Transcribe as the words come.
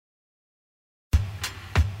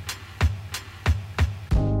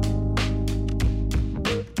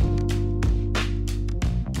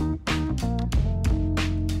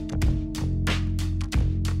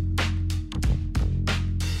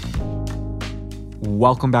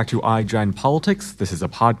Welcome back to iGen Politics. This is a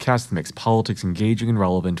podcast that makes politics engaging and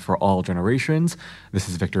relevant for all generations. This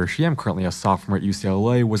is Victor Shi. I'm currently a sophomore at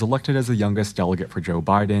UCLA, was elected as the youngest delegate for Joe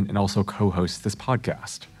Biden, and also co-hosts this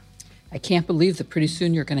podcast. I can't believe that pretty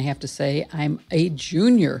soon you're going to have to say, I'm a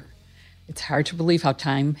junior. It's hard to believe how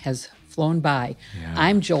time has flown by. Yeah.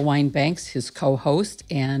 I'm Jill Wine-Banks, his co-host,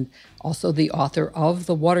 and also the author of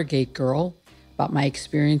The Watergate Girl, about my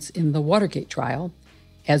experience in the Watergate trial,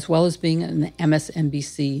 as well as being an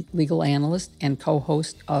MSNBC legal analyst and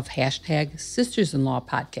co-host of hashtag Sisters-in-Law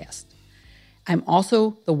podcast. I'm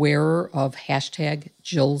also the wearer of hashtag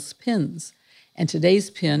Jill's Pins, and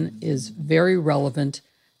today's pin is very relevant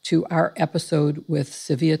to our episode with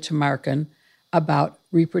Civia Tamarkin about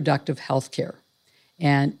reproductive health care.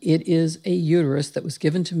 And it is a uterus that was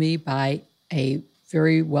given to me by a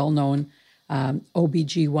very well-known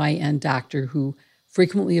OBGYN doctor who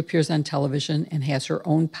frequently appears on television and has her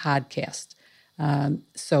own podcast.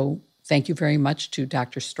 So thank you very much to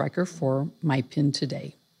Dr. Stryker for my pin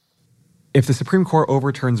today. If the Supreme Court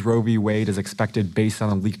overturns Roe v. Wade as expected based on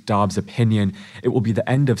a leaked Dobbs opinion, it will be the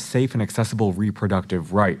end of safe and accessible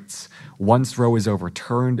reproductive rights. Once Roe is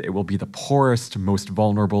overturned, it will be the poorest, most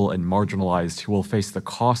vulnerable, and marginalized who will face the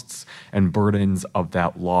costs and burdens of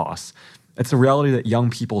that loss. It's a reality that young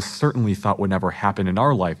people certainly thought would never happen in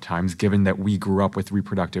our lifetimes, given that we grew up with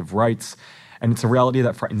reproductive rights. And it's a reality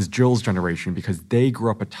that frightens Jill's generation because they grew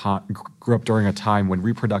up during a time when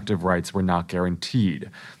reproductive rights were not guaranteed.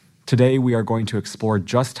 Today, we are going to explore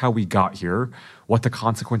just how we got here, what the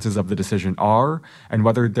consequences of the decision are, and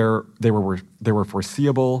whether they were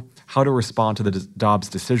foreseeable, how to respond to the Dobbs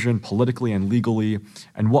decision politically and legally,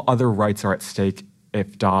 and what other rights are at stake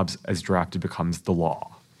if Dobbs, as drafted, becomes the law.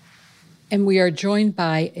 And we are joined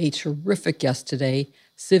by a terrific guest today,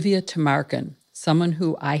 Civia Tamarkin, someone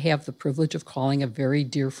who I have the privilege of calling a very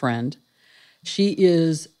dear friend. She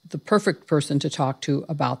is the perfect person to talk to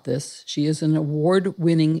about this. She is an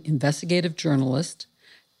award-winning investigative journalist,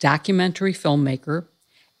 documentary filmmaker,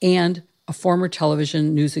 and a former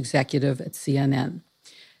television news executive at CNN.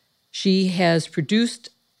 She has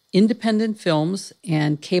produced independent films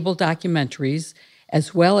and cable documentaries,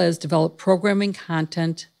 as well as developed programming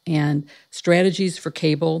content and strategies for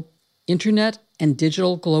cable, internet, and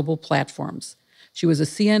digital global platforms. She was a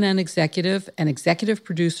CNN executive and executive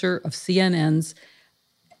producer of CNN's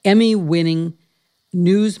Emmy-winning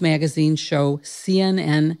news magazine show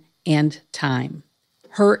CNN and Time.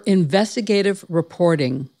 Her investigative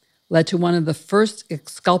reporting led to one of the first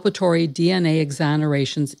exculpatory DNA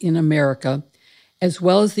exonerations in America, as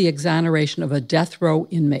well as the exoneration of a death row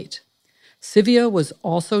inmate. Civia was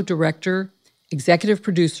also director, executive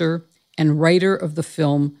producer, and writer of the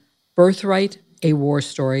film Birthright, A War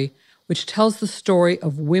Story, which tells the story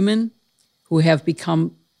of women who have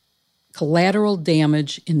become collateral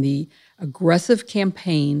damage in the aggressive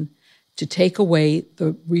campaign to take away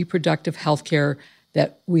the reproductive health care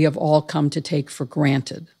that we have all come to take for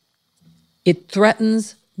granted. It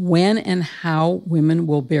threatens when and how women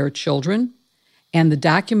will bear children, and the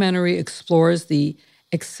documentary explores the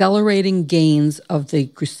accelerating gains of the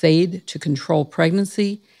crusade to control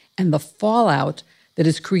pregnancy and the fallout that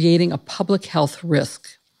is creating a public health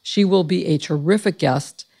risk. She will be a terrific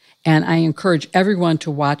guest, and I encourage everyone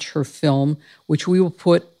to watch her film, which we will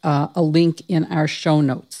put a link in our show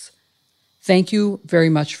notes. Thank you very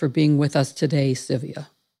much for being with us today, Civia.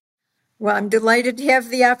 Well, I'm delighted to have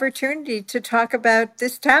the opportunity to talk about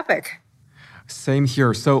this topic. Same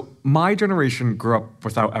here. So my generation grew up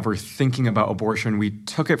without ever thinking about abortion. We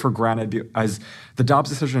took it for granted as the Dobbs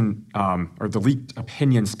decision or the leaked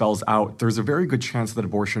opinion spells out. There's a very good chance that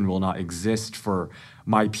abortion will not exist for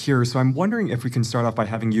my peers. So I'm wondering if we can start off by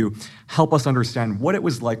having you help us understand what it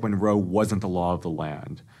was like when Roe wasn't the law of the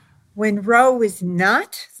land. When Roe was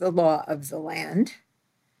not the law of the land,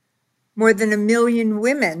 more than 1 million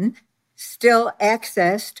women still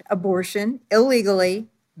accessed abortion illegally,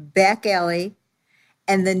 back alley,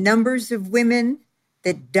 and the numbers of women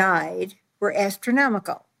that died were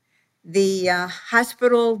astronomical. The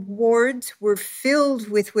hospital wards were filled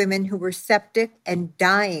with women who were septic and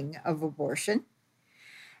dying of abortion.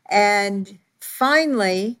 And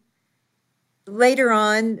finally, later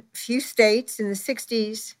on, a few states in the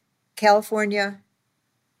 60s, California,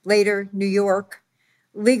 later New York,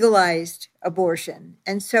 legalized abortion.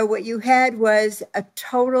 And so what you had was a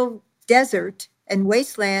total desert and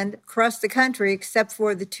wasteland across the country, except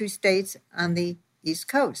for the 2 states on the East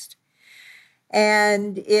Coast.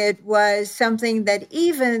 And it was something that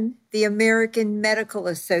even the American Medical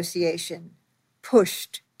Association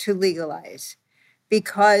pushed to legalize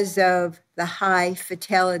because of the high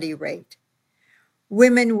fatality rate.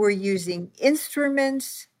 Women were using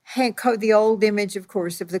instruments, the old image, of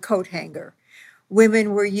course, of the coat hanger.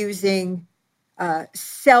 Women were using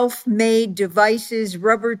self-made devices,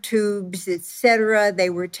 rubber tubes, etc. They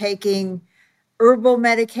were taking herbal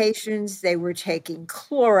medications. They were taking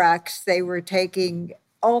Clorox. They were taking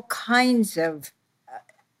all kinds of,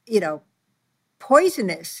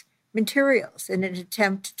 poisonous materials in an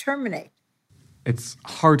attempt to terminate. It's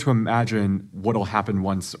hard to imagine what'll happen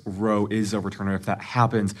once Roe is overturned or if that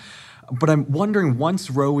happens. But I'm wondering, once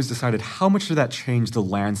Roe was decided, how much did that change the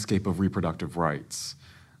landscape of reproductive rights?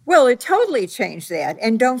 Well, it totally changed that.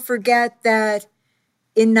 And don't forget that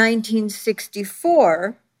in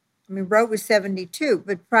 1964, Roe was 72,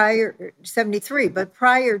 but 73, but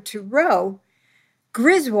prior to Roe,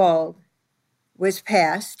 Griswold was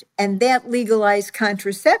passed, and that legalized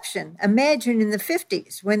contraception. Imagine in the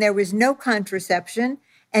 50s when there was no contraception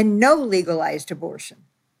and no legalized abortion.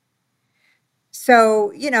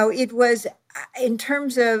 So, it was, in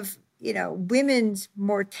terms of, women's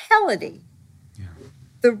mortality,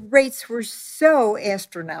 the rates were so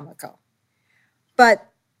astronomical. But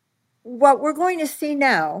what we're going to see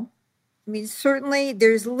now, certainly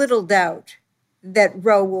there's little doubt that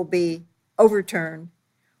Roe will be overturned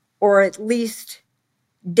or at least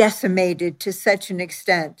decimated to such an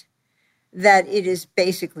extent that it is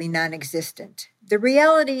basically non-existent. The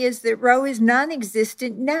reality is that Roe is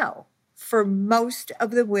non-existent now for most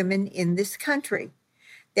of the women in this country.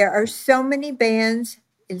 There are so many bans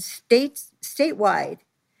in statewide,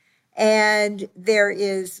 and there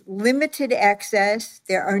is limited access.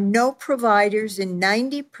 There are no providers in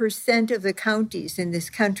 90% of the counties in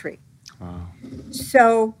this country. Wow.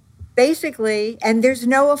 So basically, and there's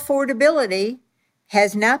no affordability,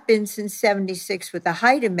 has not been since 76 with the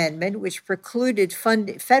Hyde Amendment, which precluded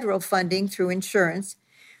federal funding through insurance.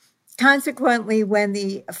 Consequently, when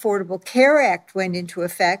the Affordable Care Act went into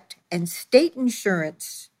effect and state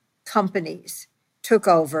insurance companies took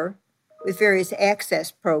over with various access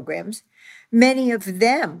programs, many of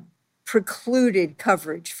them precluded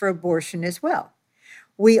coverage for abortion as well.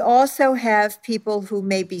 We also have people who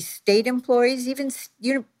may be state employees, even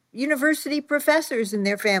university professors and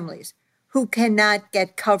their families, who cannot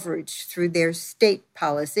get coverage through their state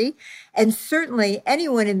policy. And certainly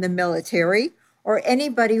anyone in the military or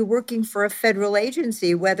anybody working for a federal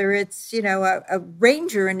agency, whether it's, a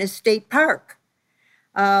ranger in a state park,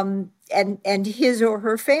 and his or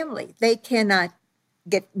her family, they cannot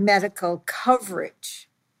get medical coverage.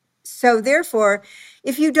 So therefore,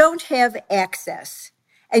 if you don't have access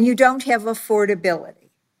and you don't have affordability,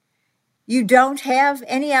 you don't have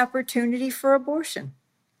any opportunity for abortion.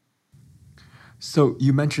 So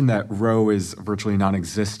you mentioned that Roe is virtually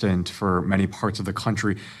non-existent for many parts of the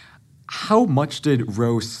country. How much did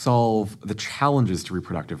Roe solve the challenges to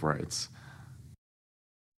reproductive rights?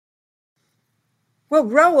 Well,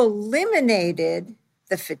 Roe eliminated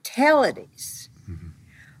the fatalities,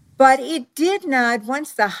 but it did not,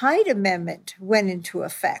 once the Hyde Amendment went into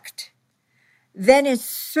effect, then it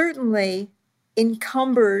certainly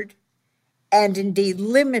encumbered and indeed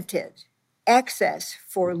limited access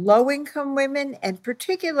for low-income women and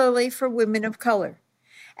particularly for women of color.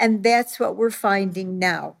 And that's what we're finding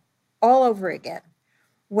now all over again.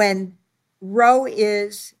 When Roe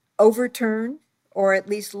is overturned or at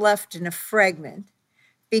least left in a fragment,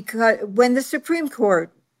 because when the Supreme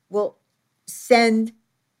Court will send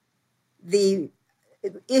the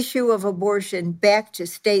issue of abortion back to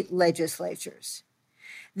state legislatures,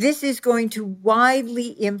 this is going to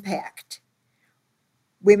widely impact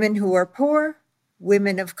women who are poor,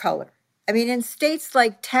 women of color. In states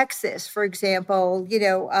like Texas, for example,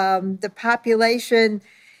 the population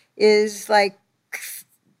is like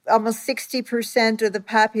almost 60% of the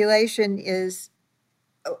population is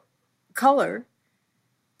color,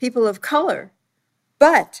 people of color,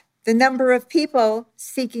 but the number of people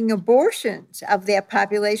seeking abortions of that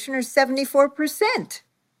population are 74%.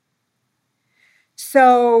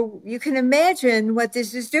 So you can imagine what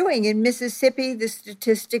this is doing. In Mississippi, the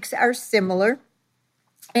statistics are similar,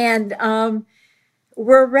 and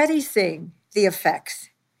we're already seeing the effects.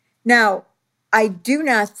 Now, I do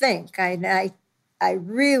not think, I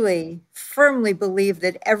really firmly believe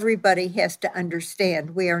that everybody has to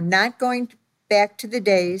understand we are not going back to the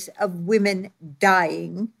days of women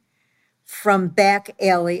dying from back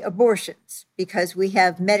alley abortions because we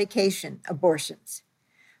have medication abortions.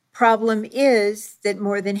 Problem is that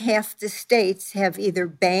more than half the states have either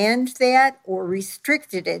banned that or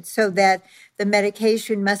restricted it so that the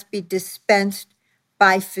medication must be dispensed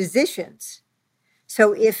by physicians.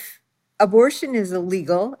 So if abortion is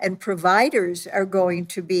illegal and providers are going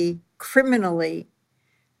to be criminally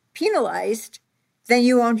penalized, then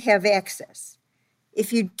you won't have access.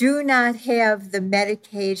 If you do not have the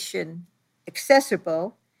medication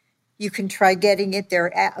accessible, you can try getting it. There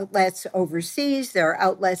are outlets overseas, there are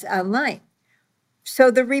outlets online.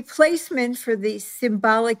 So the replacement for the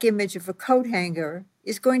symbolic image of a coat hanger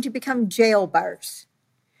is going to become jail bars.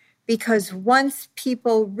 Because once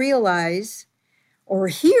people realize or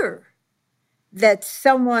hear that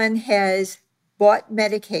someone has bought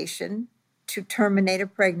medication to terminate a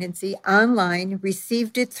pregnancy online,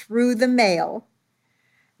 received it through the mail,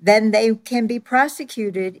 then they can be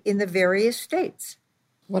prosecuted in the various states.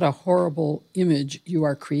 What a horrible image you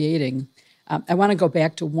are creating. I want to go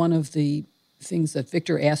back to one of the things that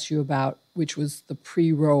Victor asked you about, which was the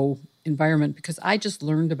pre-Roe environment, because I just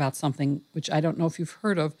learned about something which I don't know if you've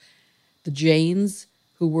heard of, the Janes,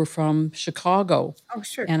 who were from Chicago. Oh,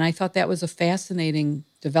 sure. And I thought that was a fascinating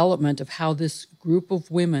development of how this group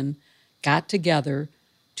of women got together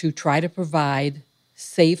to try to provide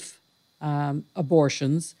safe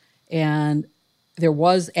abortions. And there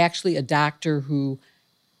was actually a doctor who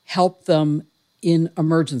helped them in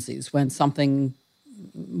emergencies when something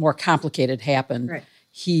more complicated happened. Right.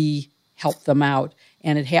 He helped them out.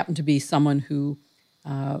 And it happened to be someone who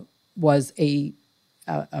was a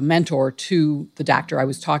mentor to the doctor I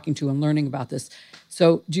was talking to and learning about this.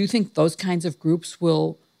 So do you think those kinds of groups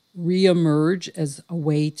will reemerge as a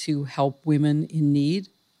way to help women in need?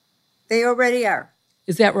 They already are.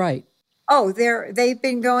 Is that right? Oh, they've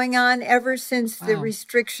been going on ever since the Wow.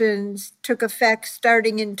 restrictions took effect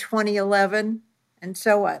starting in 2011 and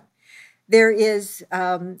so on. There is,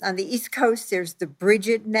 on the East Coast, there's the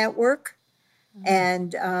Bridget Network,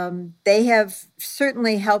 and they have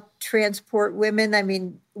certainly helped transport women. I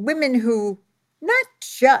mean, women who not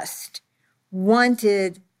just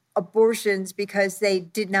wanted abortions because they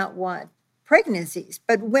did not want pregnancies,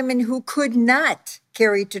 but women who could not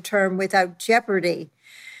carry to term without jeopardy.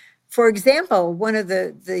 For example, one of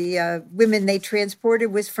the women they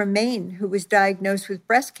transported was from Maine, who was diagnosed with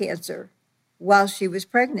breast cancer while she was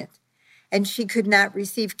pregnant. And she could not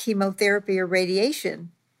receive chemotherapy or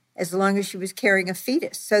radiation as long as she was carrying a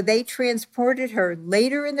fetus. So they transported her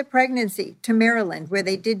later in the pregnancy to Maryland, where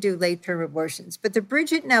they did do late-term abortions. But the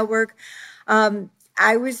Bridget Network,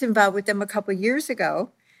 I was involved with them a couple of years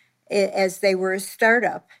ago as they were a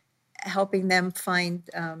startup, helping them find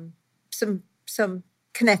some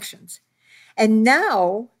connections. And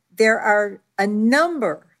now there are a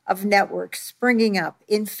number of networks springing up.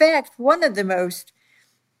 In fact, one of the most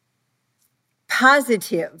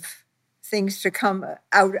positive things to come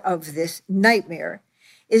out of this nightmare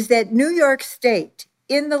is that New York State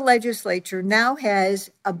in the legislature now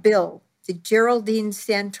has a bill, the Geraldine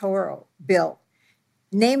Santoro bill,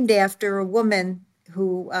 named after a woman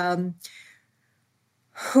who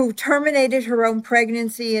terminated her own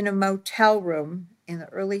pregnancy in a motel room in the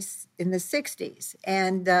 60s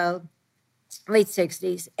and late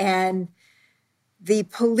 60s. And the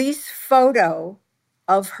police photo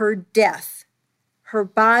of her death, her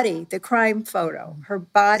body, the crime photo, her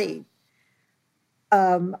body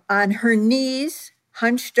on her knees,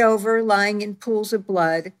 hunched over, lying in pools of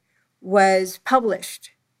blood, was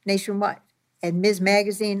published nationwide. And Ms.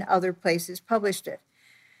 Magazine, other places published it.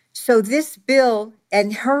 So this bill,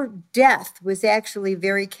 and her death was actually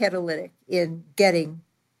very catalytic in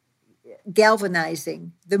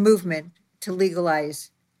galvanizing the movement to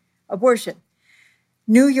legalize abortion.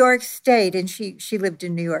 New York State, and she lived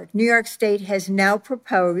in New York, New York State has now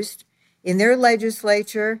proposed in their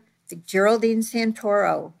legislature the Geraldine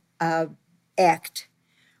Santoro Act,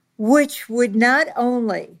 which would not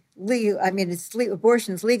only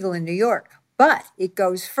abortion's legal in New York, but it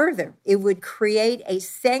goes further. It would create a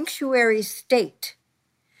sanctuary state.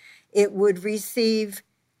 It would receive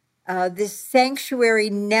this sanctuary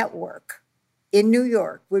network in New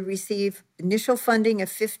York would receive initial funding of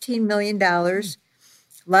 $15 million, a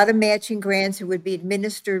lot of matching grants. It would be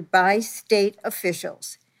administered by state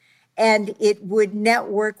officials. And it would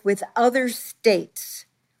network with other states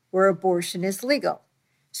where abortion is legal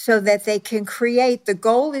so that they can create, the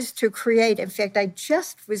goal is to create, in fact, I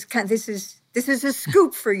just was this is a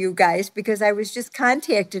scoop for you guys because I was just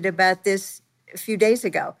contacted about this a few days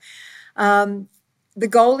ago. The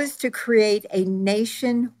goal is to create a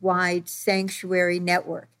nationwide sanctuary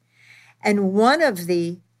network. And one of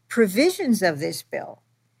the provisions of this bill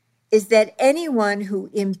is that anyone who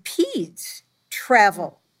impedes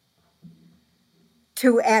travel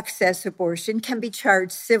to access abortion can be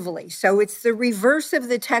charged civilly. So it's the reverse of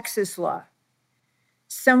the Texas law.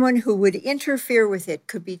 Someone who would interfere with it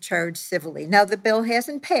could be charged civilly. Now, the bill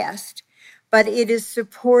hasn't passed, but it is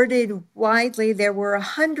supported widely. There were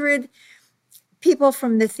 100 people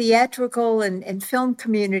from the theatrical and film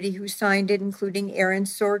community who signed it, including Aaron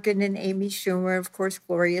Sorkin and Amy Schumer, of course,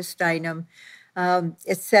 Gloria Steinem,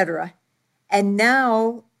 etc. And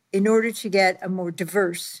now, in order to get a more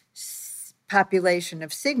diverse population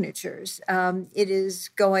of signatures, it is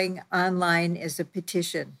going online as a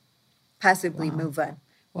petition, possibly move on.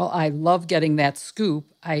 Well, I love getting that scoop.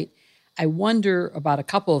 I wonder about a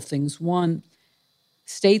couple of things. One,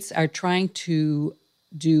 states are trying to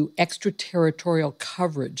do extraterritorial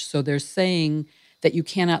coverage. So they're saying that you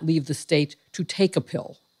cannot leave the state to take a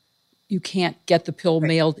pill. You can't get the pill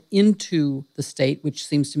mailed into the state, which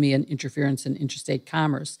seems to me an interference in interstate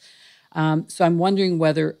commerce. So I'm wondering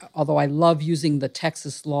whether, although I love using the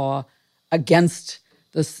Texas law against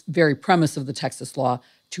this very premise of the Texas law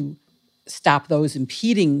to stop those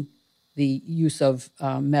impeding the use of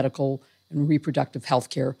medical and reproductive health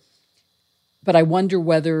care, but I wonder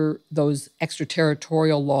whether those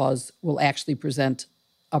extraterritorial laws will actually present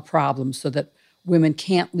a problem so that women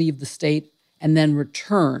can't leave the state and then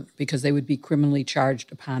return because they would be criminally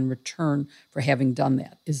charged upon return for having done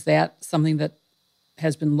that. Is that something that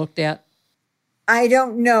has been looked at? I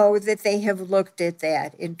don't know that they have looked at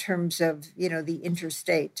that in terms of, the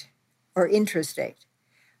interstate or intrastate.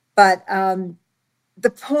 But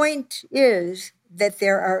the point is that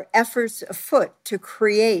there are efforts afoot to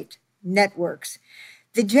create networks.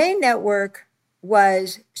 The J Network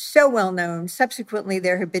was so well known. Subsequently,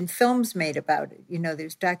 there have been films made about it.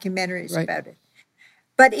 There's documentaries about it.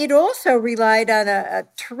 But it also relied on a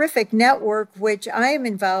terrific network, which I am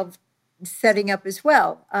involved in setting up as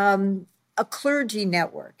well, a clergy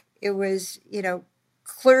network. It was,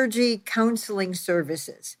 clergy counseling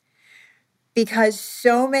services, because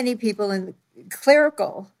so many people in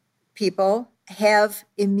clerical people have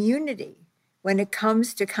immunity when it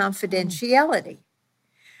comes to confidentiality.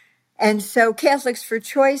 And so Catholics for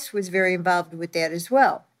Choice was very involved with that as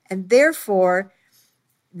well. And therefore,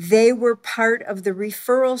 they were part of the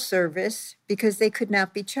referral service because they could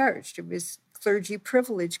not be charged. It was clergy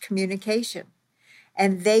privilege communication.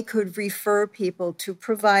 And they could refer people to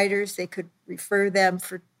providers. They could refer them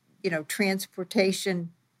for,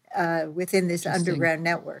 transportation within this underground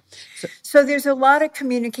network. So there's a lot of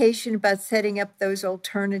communication about setting up those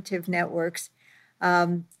alternative networks.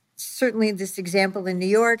 Certainly this example in New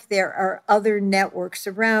York, there are other networks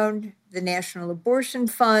around. The National Abortion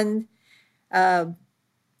Fund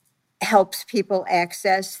helps people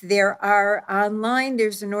access. There's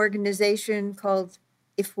an organization called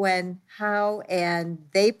If, When, How, and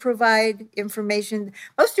they provide information.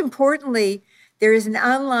 Most importantly, there is an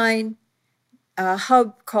online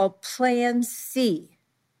hub called Plan C.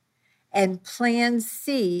 And Plan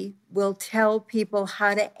C will tell people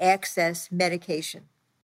how to access medication.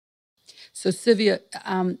 So, Civia,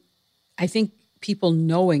 I think people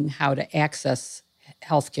knowing how to access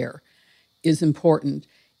healthcare is important.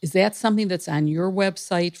 Is that something that's on your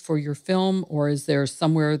website for your film, or is there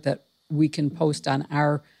somewhere that we can post on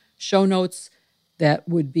our show notes that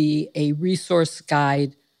would be a resource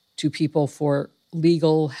guide to people for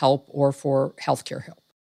legal help or for healthcare help?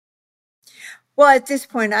 Well, at this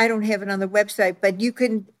point, I don't have it on the website, but you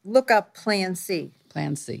can look up Plan C.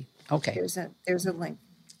 Plan C. Okay. There's a link.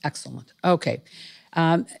 Excellent. Okay.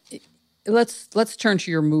 Let's turn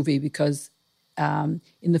to your movie because in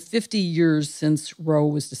the 50 years since Roe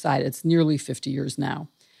was decided, it's nearly 50 years now,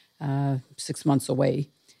 6 months away.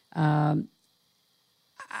 I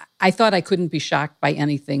thought I couldn't be shocked by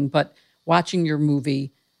anything, but watching your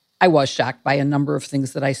movie, I was shocked by a number of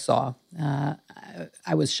things that I saw.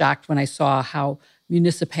 I was shocked when I saw how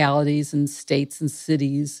municipalities and states and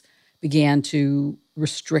cities began to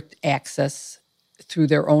restrict access through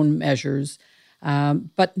their own measures,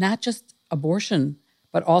 but not just abortion,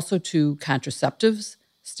 but also to contraceptives,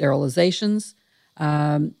 sterilizations,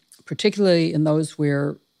 particularly in those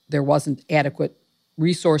where there wasn't adequate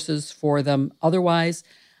resources for them otherwise.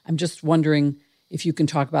 I'm just wondering if you can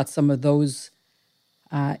talk about some of those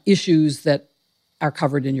issues that are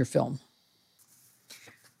covered in your film.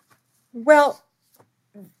 Well,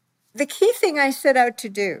 the key thing I set out to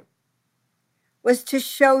do was to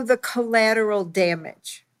show the collateral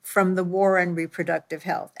damage from the war on reproductive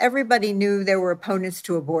health. Everybody knew there were opponents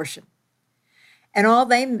to abortion. And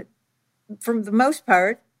from the most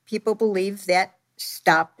part, people believed that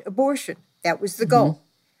stopped abortion. That was the goal. Mm-hmm.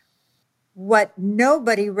 What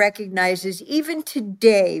nobody recognizes, even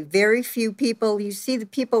today, very few people, you see the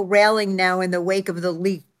people rallying now in the wake of the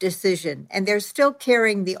leaked decision, and they're still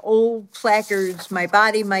carrying the old placards, my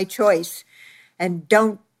body, my choice, and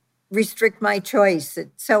don't restrict my choice,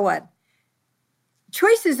 and so on.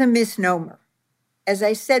 Choice is a misnomer. as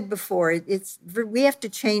I said before, we have to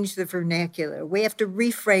change the vernacular. We have to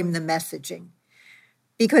reframe the messaging.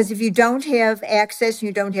 Because if you don't have access,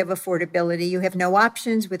 you don't have affordability, you have no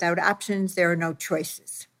options. Without options, there are no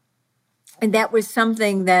choices. And that was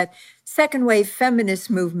something that second wave feminist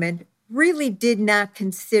movement really did not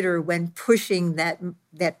consider when pushing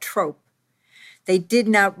that trope. They did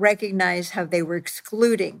not recognize how they were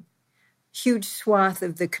excluding huge swath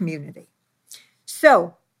of the community.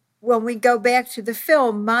 So when we go back to the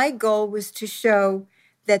film, my goal was to show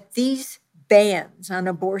that these bans on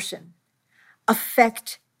abortion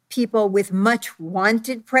affect people with much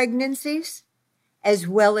wanted pregnancies, as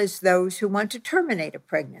well as those who want to terminate a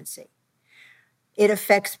pregnancy. It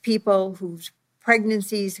affects people whose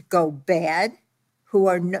pregnancies go bad,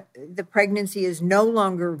 the pregnancy is no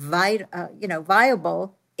longer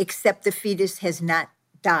viable, except the fetus has not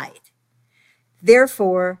died.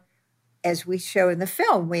 Therefore, as we show in the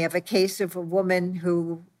film, we have a case of a woman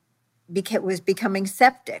who was becoming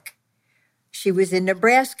septic. She was in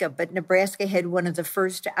Nebraska, but Nebraska had one of the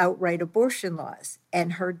first outright abortion laws,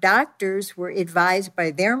 and her doctors were advised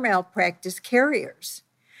by their malpractice carriers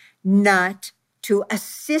not to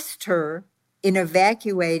assist her in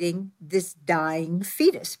evacuating this dying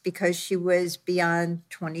fetus because she was beyond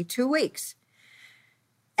 22 weeks.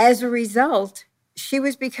 As a result, she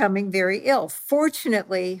was becoming very ill.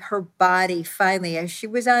 Fortunately, her body finally, as she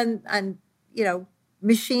was on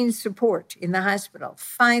machine support in the hospital,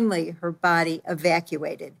 finally her body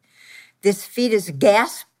evacuated. This fetus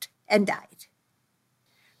gasped and died.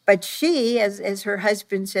 But she, as her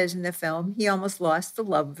husband says in the film, he almost lost the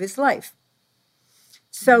love of his life.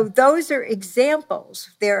 So those are examples.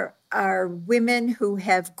 There are women who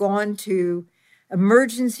have gone to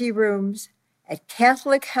emergency rooms at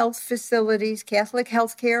Catholic health facilities, Catholic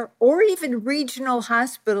health care, or even regional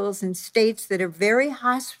hospitals in states that are very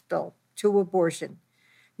hostile to abortion,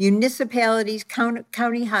 municipalities,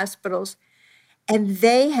 county hospitals, and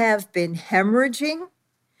they have been hemorrhaging,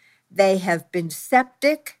 they have been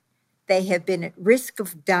septic, they have been at risk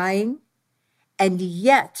of dying, and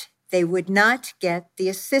yet they would not get the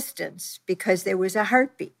assistance because there was a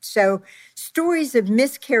heartbeat. So stories of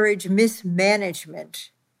miscarriage,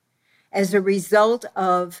 mismanagement as a result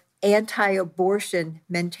of anti-abortion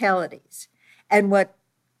mentalities, and what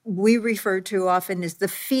we refer to often as the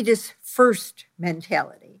fetus first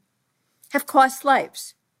mentality, have cost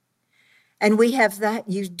lives. And we have that,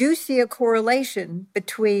 you do see a correlation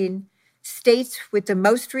between states with the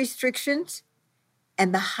most restrictions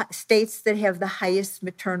and the states that have the highest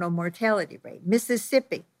maternal mortality rate,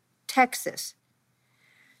 Mississippi, Texas.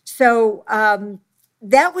 So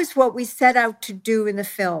that was what we set out to do in the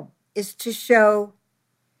film, is to show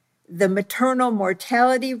the maternal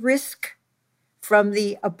mortality risk from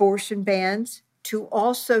the abortion bans, to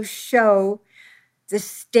also show the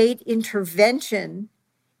state intervention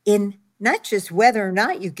in not just whether or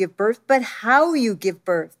not you give birth, but how you give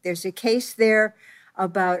birth. There's a case there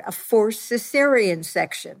about a forced cesarean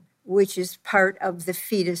section, which is part of the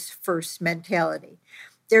fetus first mentality.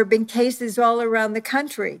 There have been cases all around the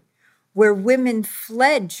country where women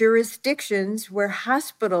fled jurisdictions where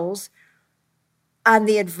hospitals, on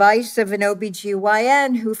the advice of an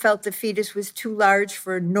OBGYN who felt the fetus was too large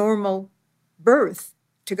for a normal birth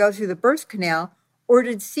to go through the birth canal,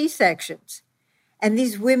 ordered C-sections. And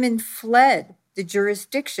these women fled the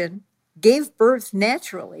jurisdiction, gave birth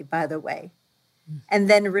naturally, by the way, and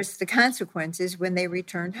then risked the consequences when they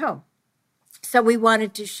returned home. So we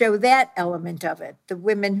wanted to show that element of it, the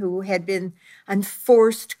women who had been on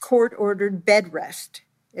forced court-ordered bed rest,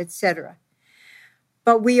 etc.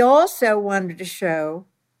 But we also wanted to show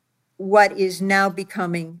what is now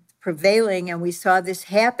becoming prevailing, and we saw this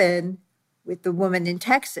happen with the woman in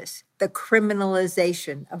Texas, the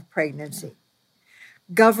criminalization of pregnancy.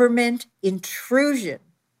 Government intrusion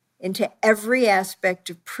into every aspect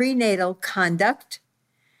of prenatal conduct,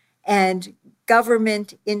 and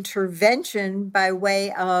government intervention by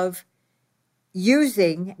way of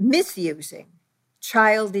misusing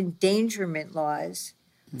child endangerment laws,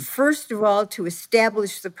 first of all, to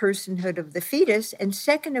establish the personhood of the fetus, and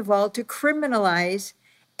second of all, to criminalize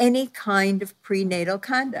any kind of prenatal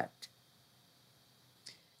conduct.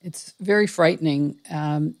 It's very frightening.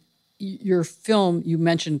 Your film, you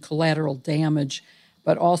mentioned collateral damage,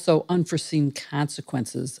 but also unforeseen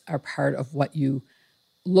consequences are part of what you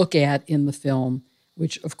look at in the film,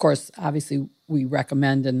 which, of course, obviously we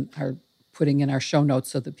recommend and are putting in our show notes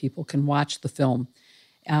so that people can watch the film.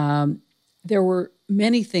 There were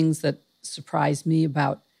many things that surprised me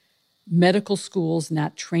about medical schools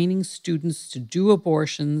not training students to do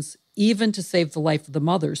abortions, even to save the life of the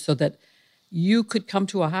mother, so that you could come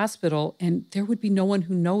to a hospital and there would be no one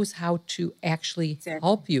who knows how to actually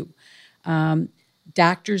help you.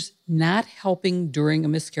 Doctors not helping during a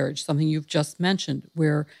miscarriage, something you've just mentioned,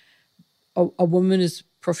 where a woman is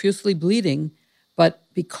profusely bleeding, but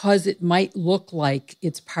because it might look like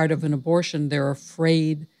it's part of an abortion, they're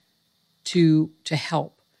afraid to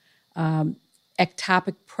help.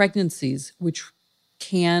 Ectopic pregnancies, which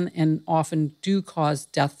can and often do cause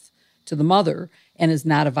death to the mother and is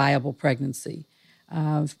not a viable pregnancy.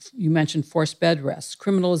 You mentioned forced bed rest,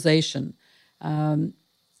 criminalization, and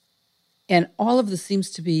all of this seems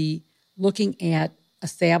to be looking at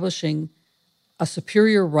establishing a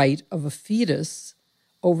superior right of a fetus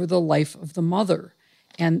over the life of the mother.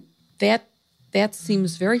 And that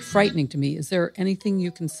seems very frightening to me. Is there anything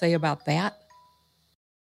you can say about that?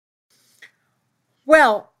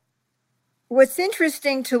 Well, what's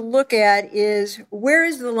interesting to look at is where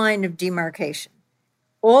is the line of demarcation?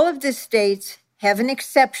 All of the states have an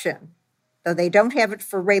exception, though they don't have it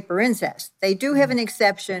for rape or incest. They do have an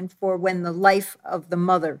exception for when the life of the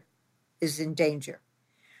mother is in danger.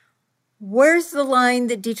 Where's the line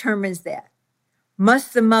that determines that?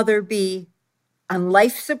 Must the mother be on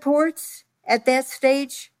life supports at that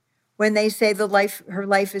stage when they say her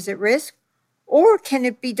life is at risk? Or can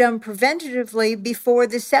it be done preventatively before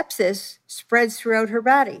the sepsis spreads throughout her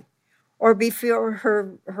body, or before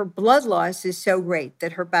her blood loss is so great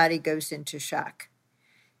that her body goes into shock?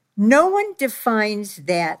 No one defines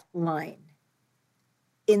that line.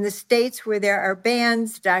 In the states where there are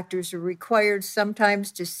bans, doctors are required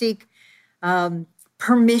sometimes to seek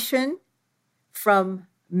permission from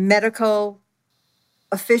medical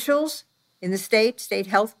officials in the state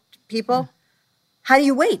health people. How do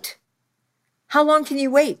you wait? How long can you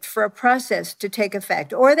wait for a process to take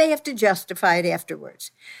effect? Or they have to justify it afterwards.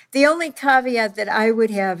 The only caveat that I would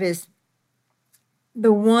have is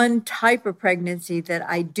the one type of pregnancy that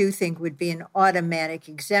I do think would be an automatic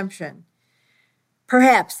exemption,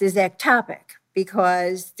 perhaps, is ectopic,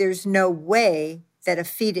 because there's no way that a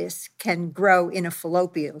fetus can grow in a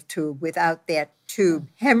fallopian tube without that tube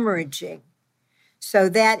hemorrhaging. So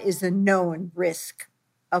that is a known risk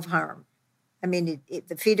of harm. I mean,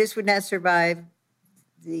 the fetus would not survive,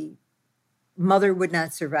 the mother would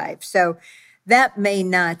not survive. So that may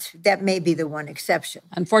be the one exception.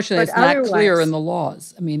 Unfortunately, it's not clear in the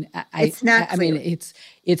laws. I mean, it's not clear. I mean,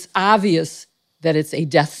 it's obvious that it's a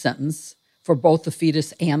death sentence for both the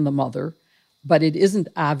fetus and the mother, but it isn't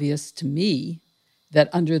obvious to me that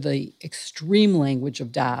under the extreme language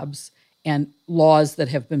of Dobbs and laws that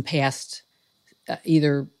have been passed,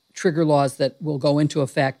 either trigger laws that will go into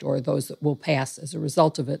effect or those that will pass as a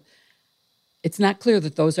result of it, it's not clear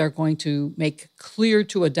that those are going to make clear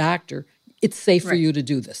to a doctor it's safe for you to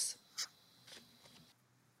do this.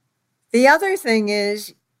 The other thing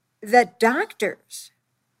is that doctors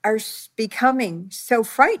are becoming so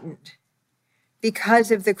frightened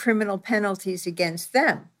because of the criminal penalties against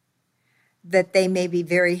them that they may be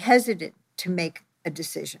very hesitant to make a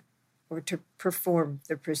decision or to perform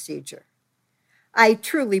the procedure. I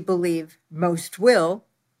truly believe most will,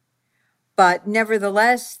 but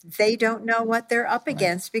nevertheless, they don't know what they're up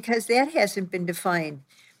against because that hasn't been defined.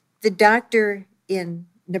 The doctor in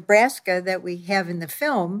Nebraska that we have in the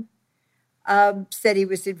film said he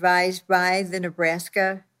was advised by the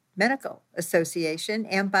Nebraska Medical Association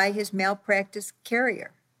and by his malpractice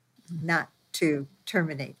carrier not to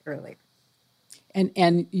terminate earlier.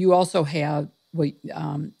 And you also have,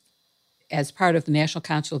 as part of the National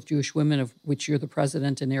Council of Jewish Women, of which you're the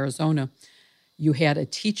president in Arizona, you had a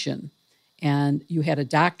teach-in, and you had a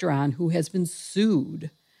doctor on who has been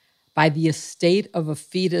sued by the estate of a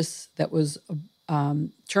fetus that was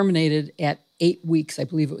terminated at 8 weeks. I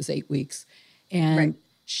believe it was 8 weeks. And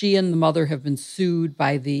she and the mother have been sued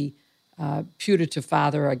by the putative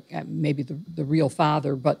father, maybe the real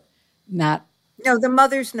father, but not. No, the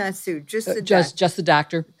mother's not sued, just the doctor. Just the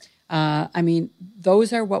doctor. I mean,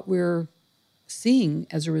 those are what we're seeing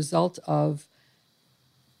as a result of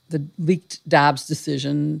the leaked Dobbs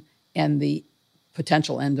decision and the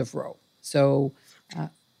potential end of Roe. So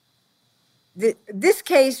this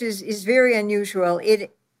case is very unusual.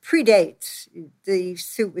 It predates. The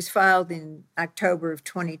suit was filed in October of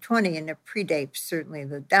 2020, and it predates certainly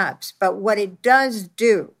the Dobbs. But what it does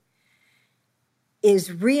do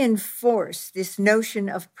is reinforce this notion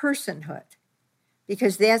of personhood,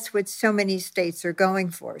 because that's what so many states are going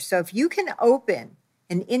for. So if you can open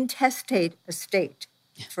an intestate estate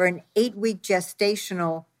for an 8-week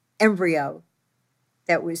gestational embryo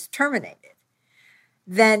that was terminated,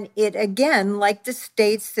 then it, again, like the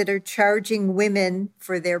states that are charging women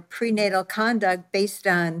for their prenatal conduct based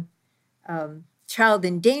on child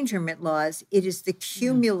endangerment laws, it is the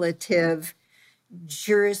cumulative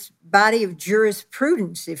body of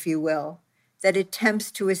jurisprudence, if you will, that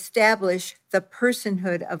attempts to establish the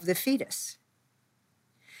personhood of the fetus.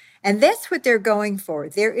 And that's what they're going for.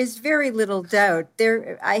 There is very little doubt.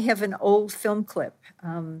 I have an old film clip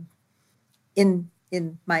in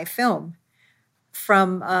my film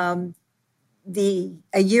from a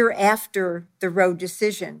year after the Roe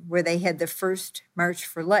decision, where they had the first March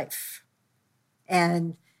for Life,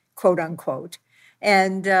 and quote unquote.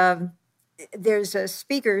 And there's a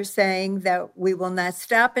speaker saying that we will not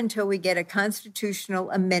stop until we get a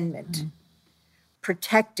constitutional amendment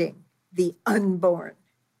protecting the unborn.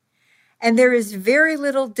 And there is very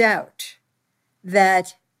little doubt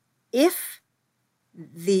that if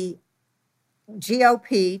the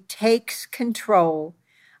GOP takes control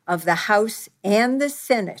of the House and the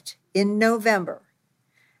Senate in November,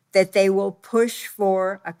 that they will push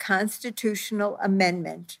for a constitutional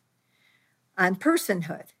amendment on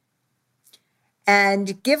personhood.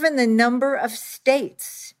 And given the number of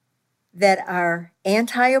states that are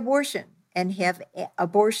anti-abortion and have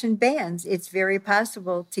abortion bans, it's very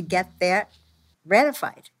possible to get that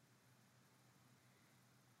ratified.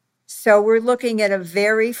 So we're looking at a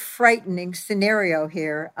very frightening scenario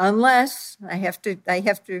here, unless I have to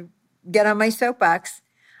get on my soapbox,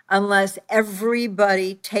 unless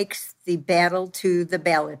everybody takes the battle to the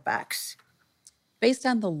ballot box. Based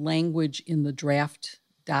on the language in the draft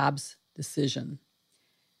Dobbs decision,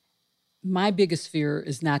 my biggest fear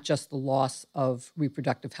is not just the loss of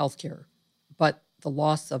reproductive health care, but the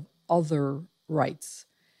loss of other rights.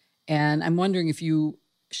 And I'm wondering if you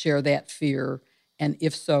share that fear, and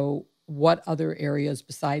if so, what other areas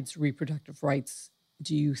besides reproductive rights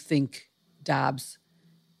do you think Dobbs,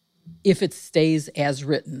 if it stays as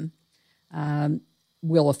written,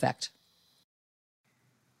 will affect?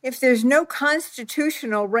 If there's no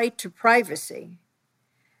constitutional right to privacy,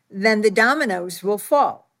 then the dominoes will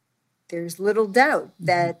fall. There's little doubt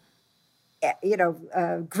that,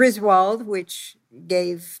 Griswold, which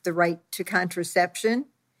gave the right to contraception,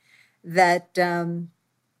 that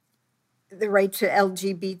the right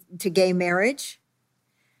to gay marriage,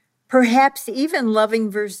 perhaps even Loving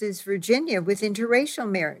versus Virginia with interracial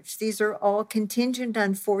marriage. These are all contingent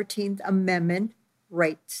on 14th Amendment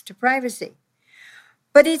rights to privacy.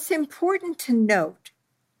 But it's important to note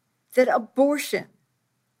that abortion,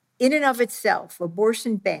 in and of itself,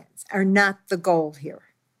 abortion bans are not the goal here.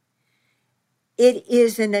 It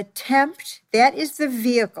is an attempt, that is the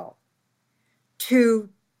vehicle, to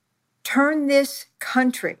turn this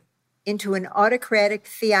country into an autocratic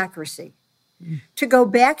theocracy, to go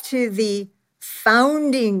back to the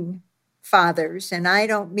founding fathers, and I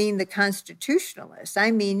don't mean the constitutionalists, I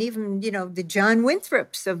mean even, the John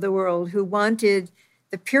Winthrops of the world who wanted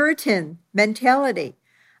the Puritan mentality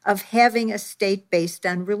of having a state based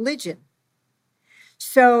on religion.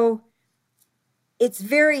 So it's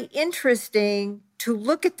very interesting to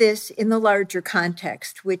look at this in the larger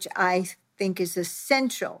context, which I think is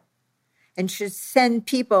essential and should send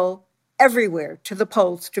people everywhere to the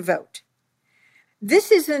polls to vote.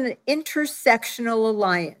 This is an intersectional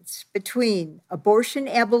alliance between abortion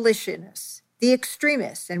abolitionists, the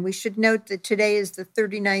extremists, and we should note that today is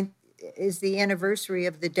the anniversary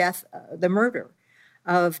of the murder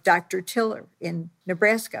of Dr. Tiller in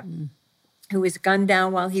Nebraska, who was gunned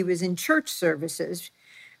down while he was in church services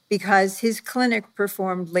because his clinic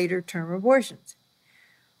performed later-term abortions.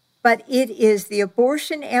 But it is the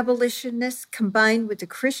abortion abolitionists combined with the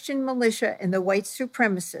Christian militia and the white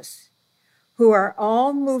supremacists who are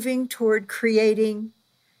all moving toward creating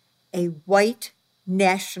a white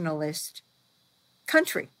nationalist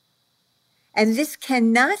country. And this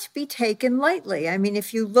cannot be taken lightly. I mean,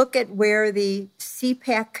 if you look at where the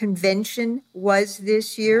CPAC convention was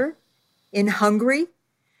this year in Hungary,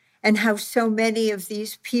 and how so many of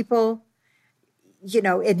these people,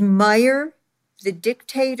 admire the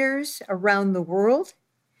dictators around the world,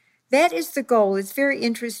 that is the goal. It's very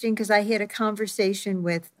interesting because I had a conversation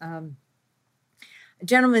with a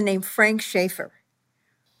gentleman named Frank Schaeffer,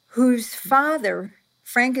 whose father,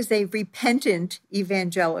 Frank is a repentant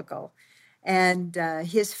evangelical, and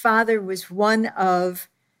his father was one of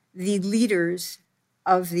the leaders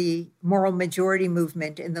of the moral majority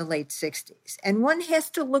movement in the late 60s. And one has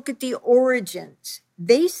to look at the origins.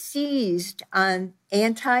 They seized on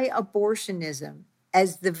anti-abortionism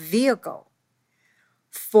as the vehicle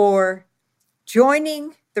for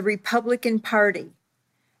joining the Republican Party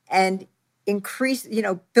and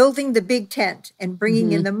building the big tent and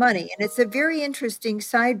bringing in the money. And it's a very interesting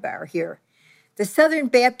sidebar here. The Southern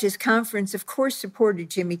Baptist Conference, of course, supported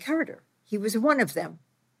Jimmy Carter. He was one of them.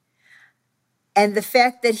 And the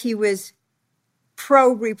fact that he was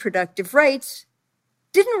pro-reproductive rights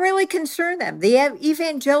didn't really concern them. The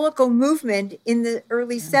evangelical movement in the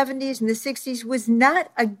early 70s and the 60s was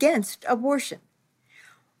not against abortion.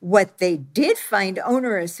 What they did find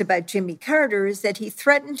onerous about Jimmy Carter is that he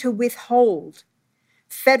threatened to withhold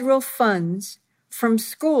federal funds from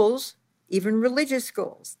schools, even religious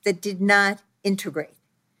schools, that did not integrate.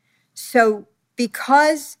 So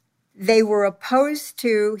because they were opposed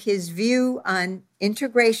to his view on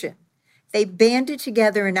integration, they banded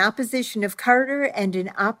together in opposition of Carter and in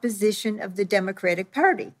opposition of the Democratic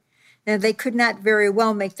Party. Now, they could not very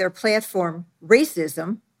well make their platform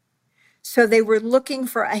racism, so they were looking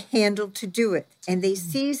for a handle to do it, and they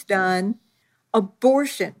seized on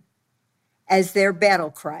abortion as their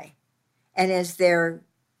battle cry and as their,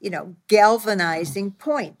 galvanizing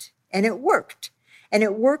point. And it worked. And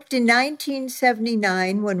it worked in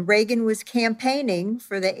 1979 when Reagan was campaigning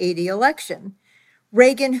for the 80 election.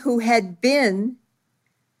 Reagan, who had been,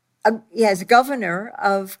 as governor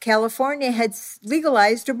of California, had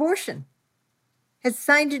legalized abortion, had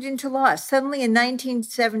signed it into law. Suddenly in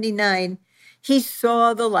 1979, he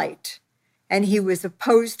saw the light and he was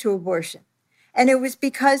opposed to abortion. And it was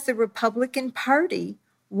because the Republican Party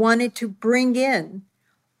wanted to bring in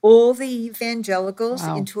all the evangelicals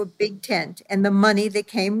into a big tent and the money that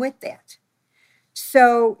came with that.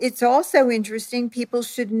 So it's also interesting, people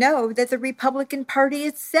should know that the Republican Party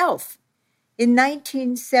itself, in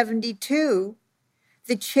 1972,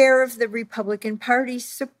 the chair of the Republican Party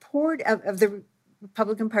supported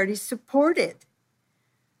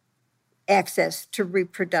access to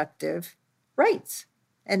reproductive rights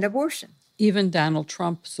and abortion. Even Donald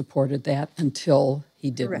Trump supported that until he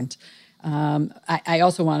didn't. I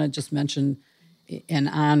also want to just mention and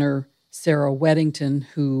honor Sarah Weddington,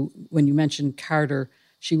 who, when you mentioned Carter,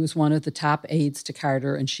 she was one of the top aides to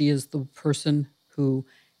Carter, and she is the person who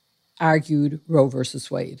argued Roe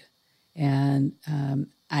versus Wade. And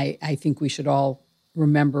I think we should all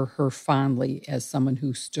remember her fondly as someone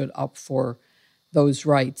who stood up for those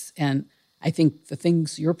rights. And I think the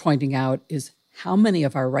things you're pointing out is how many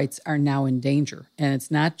of our rights are now in danger. And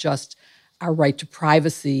it's not just our right to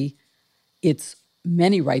privacy, it's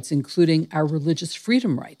many rights, including our religious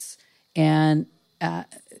freedom rights. And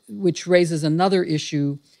which raises another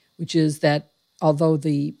issue, which is that although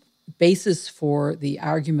the basis for the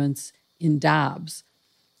arguments in Dobbs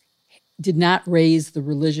did not raise the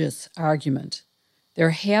religious argument, there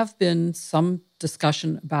have been some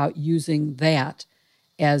discussion about using that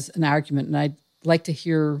as an argument. And I'd like to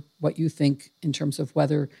hear what you think in terms of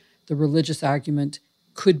whether the religious argument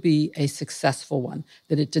could be a successful one,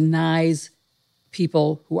 that it denies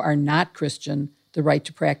people who are not Christian the right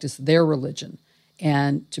to practice their religion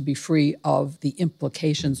and to be free of the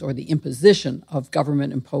implications or the imposition of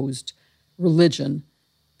government-imposed religion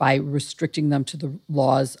by restricting them to the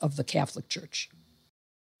laws of the Catholic Church.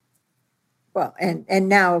 Well, and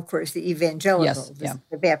now, of course, the evangelical,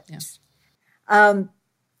 the Baptist. Yeah.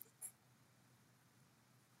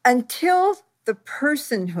 Until the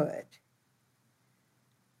personhood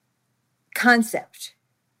concept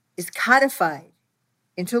is codified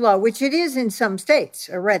into law, which it is in some states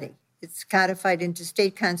already. It's codified into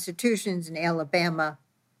state constitutions in Alabama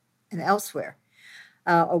and elsewhere,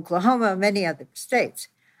 Oklahoma, many other states.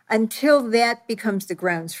 Until that becomes the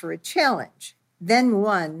grounds for a challenge, then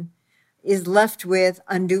one is left with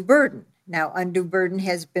undue burden. Now, undue burden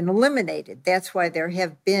has been eliminated. That's why there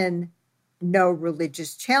have been no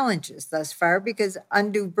religious challenges thus far, because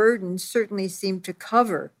undue burden certainly seemed to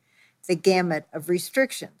cover the gamut of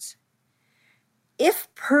restrictions. If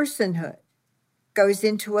personhood goes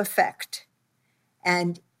into effect,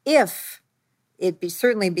 and if it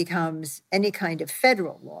certainly becomes any kind of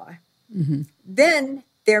federal law, then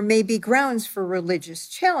there may be grounds for religious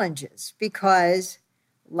challenges, because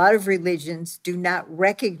a lot of religions do not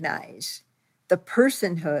recognize the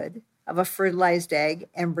personhood of a fertilized egg,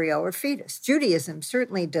 embryo, or fetus. Judaism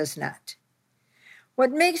certainly does not.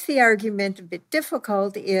 What makes the argument a bit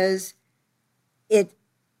difficult is it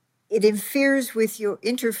interferes with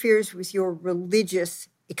your religious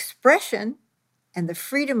expression and the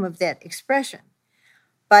freedom of that expression,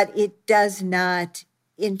 but it does not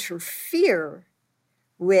interfere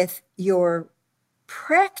with your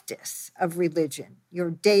practice of religion, your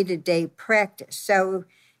day-to-day practice. So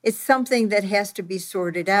it's something that has to be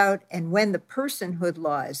sorted out, and when the personhood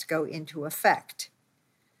laws go into effect,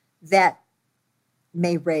 that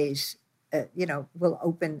may raise, will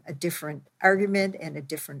open a different argument and a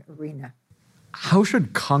different arena. How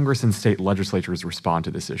should Congress and state legislatures respond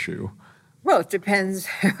to this issue? Well, it depends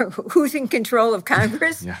who's in control of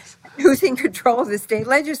Congress, Yes. who's in control of the state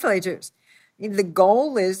legislatures. The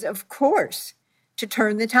goal is, of course, to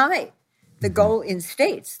turn the tide. The goal in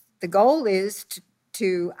states, the goal is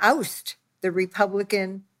to oust the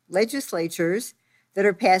Republican legislatures that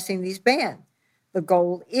are passing these bans. The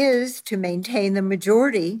goal is to maintain the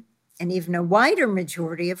majority, and even a wider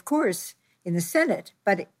majority, of course, in the Senate,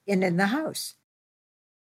 but in the House.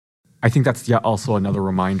 I think that's also another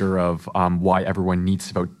reminder of why everyone needs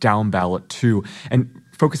to vote down ballot too. And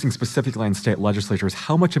focusing specifically on state legislatures,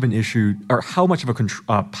 how much of an issue or how much of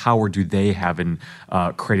a power do they have in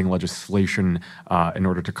creating legislation in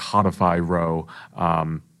order to codify Roe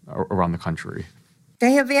around the country?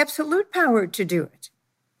 They have absolute power to do it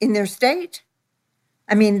in their state.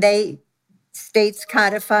 I mean, states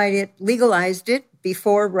codified it, legalized it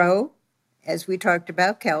before Roe, as we talked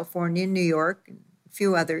about, California, New York, and a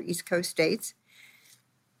few other East Coast states.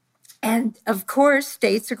 And of course,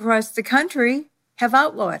 states across the country have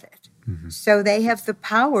outlawed it. Mm-hmm. So they have the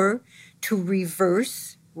power to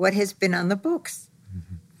reverse what has been on the books.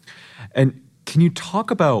 Mm-hmm. And can you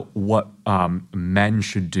talk about what men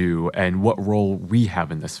should do and what role we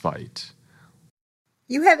have in this fight?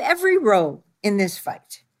 You have every role in this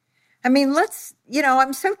fight. I mean,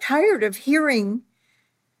 I'm so tired of hearing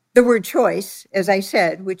the word choice, as I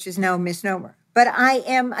said, which is now a misnomer. But I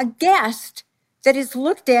am aghast that it's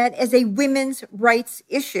looked at as a women's rights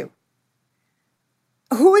issue.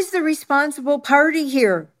 Who is the responsible party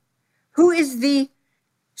here? Who is the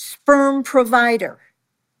sperm provider?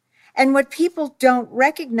 And what people don't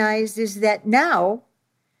recognize is that now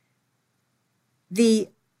the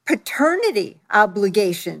paternity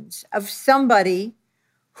obligations of somebody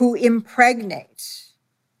who impregnates,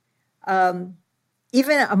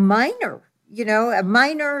 even a minor,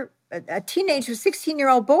 a teenager,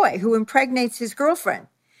 16-year-old boy who impregnates his girlfriend,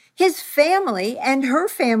 his family and her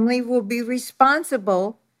family will be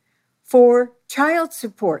responsible for child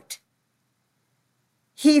support.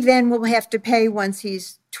 He then will have to pay once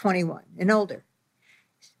he's 21 and older.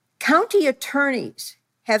 County attorneys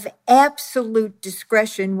have absolute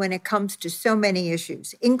discretion when it comes to so many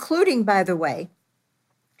issues, including, by the way,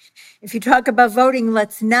 if you talk about voting,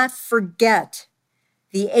 let's not forget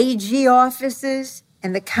the AG offices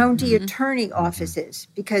and the county attorney offices,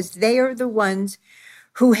 because they are the ones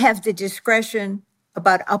who have the discretion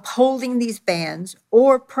about upholding these bans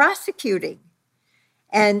or prosecuting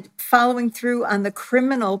and following through on the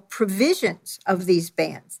criminal provisions of these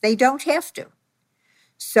bans. They don't have to.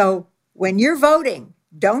 So when you're voting,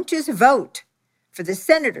 don't just vote for the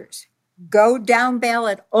senators. Go down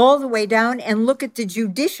ballot all the way down and look at the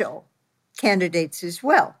judicial candidates as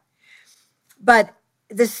well. But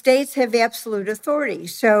the states have absolute authority.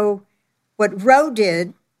 So what Roe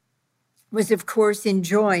did was, of course,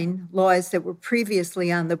 enjoin laws that were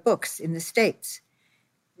previously on the books in the states.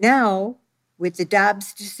 Now, with the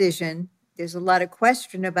Dobbs decision, there's a lot of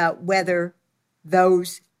question about whether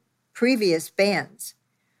those previous bans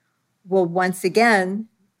will once again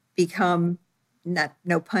become,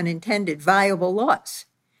 no pun intended, viable laws.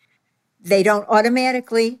 They don't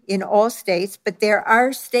automatically in all states, but there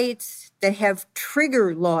are states that have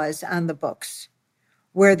trigger laws on the books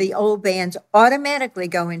where the old bans automatically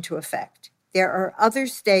go into effect. There are other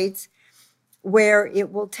states where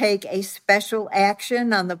it will take a special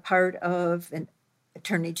action on the part of an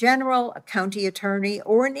attorney general, a county attorney,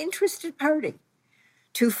 or an interested party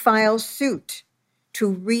to file suit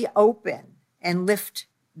to reopen and lift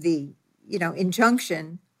the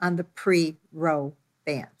injunction on the pre-Roe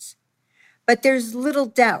bans. But there's little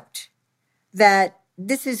doubt that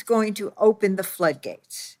this is going to open the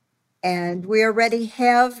floodgates. And we already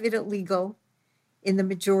have it illegal in the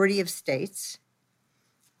majority of states.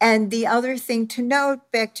 And the other thing to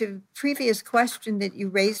note, back to the previous question that you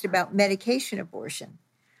raised about medication abortion,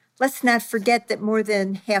 let's not forget that more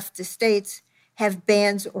than half the states have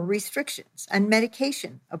bans or restrictions on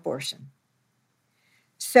medication abortion.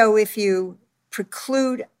 So if you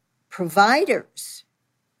preclude providers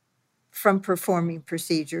from performing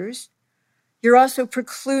procedures, you're also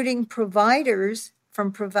precluding providers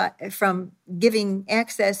from giving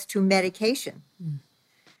access to medication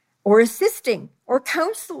or assisting or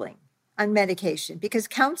counseling on medication, because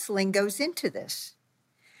counseling goes into this.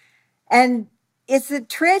 And it's a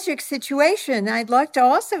tragic situation. I'd like to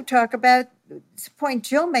also talk about this point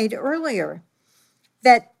Jill made earlier,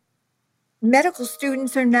 that medical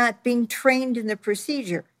students are not being trained in the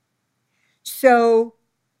procedure. So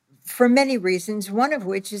for many reasons, one of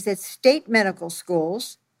which is that state medical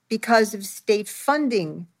schools, because of state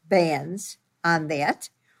funding bans on that,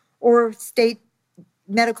 or state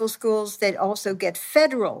medical schools that also get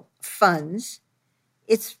federal funds,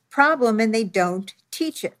 it's a problem and they don't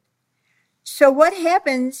teach it. So what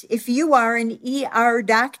happens if you are an ER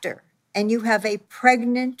doctor and you have a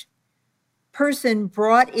pregnant person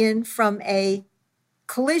brought in from a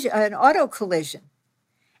collision, an auto collision,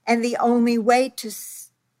 and the only way to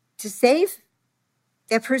save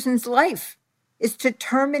that person's life is to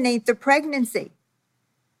terminate the pregnancy?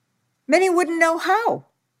 Many wouldn't know how,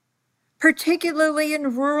 particularly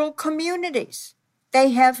in rural communities.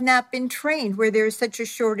 They have not been trained where there is such a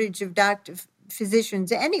shortage of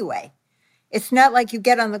physicians anyway. It's not like you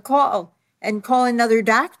get on the call and call another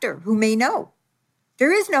doctor who may know.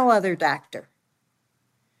 There is no other doctor.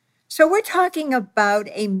 So we're talking about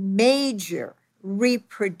a major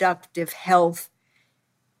reproductive health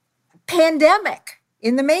pandemic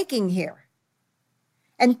in the making here.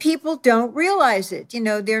 And people don't realize it.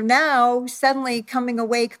 They're now suddenly coming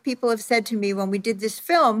awake. People have said to me when we did this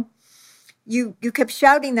film, you kept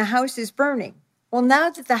shouting the house is burning. Well, now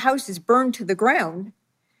that the house is burned to the ground,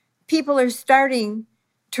 people are starting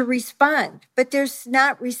to respond, but they're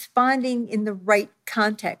not responding in the right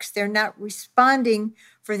context. They're not responding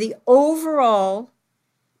for the overall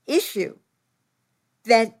issue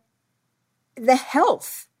that the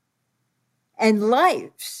health and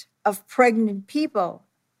lives of pregnant people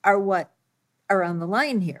are what are on the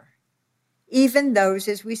line here. Even those,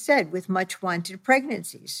 as we said, with much wanted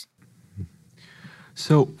pregnancies.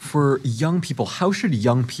 So for young people, how should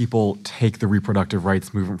young people take the reproductive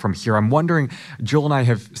rights movement from here? I'm wondering, Jill and I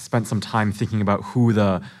have spent some time thinking about who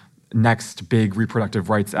the next big reproductive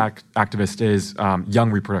rights activist is, young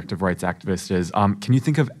reproductive rights activist is. Can you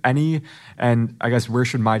think of any? And I guess where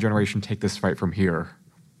should my generation take this fight from here?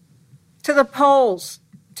 To the polls,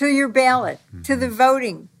 to your ballot, to the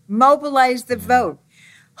voting. Mobilize the vote.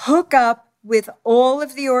 Hook up with all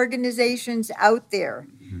of the organizations out there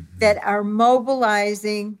that are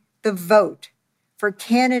mobilizing the vote for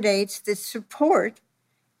candidates that support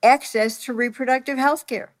access to reproductive health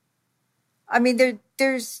care. I mean,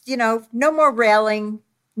 there's, no more railing,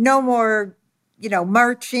 no more,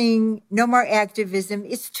 marching, no more activism.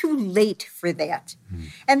 It's too late for that.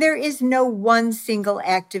 And there is no one single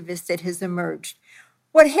activist that has emerged.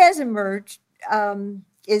 What has emerged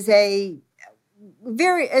is a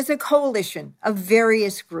coalition of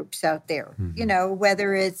various groups out there,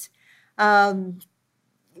 whether it's BIPOC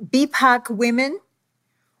women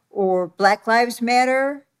or Black Lives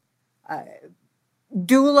Matter,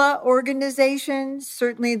 doula organizations,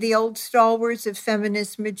 certainly the old stalwarts of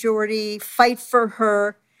feminist majority, Fight for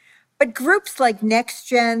Her, but groups like Next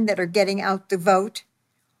Gen that are getting out the vote,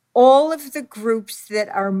 all of the groups that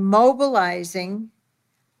are mobilizing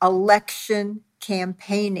election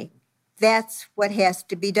campaigning. That's what has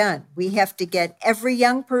to be done. We have to get every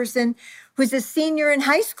young person who's a senior in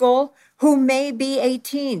high school who may be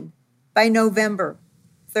 18 by November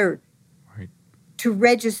 3rd to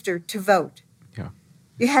register to vote. Yeah.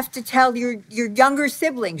 You have to tell your younger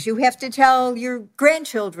siblings. You have to tell your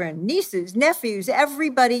grandchildren, nieces, nephews,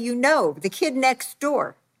 everybody you know, the kid next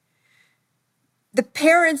door, the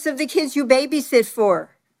parents of the kids you babysit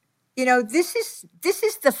for. This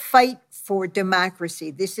is the fight for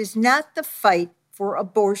democracy. This is not the fight for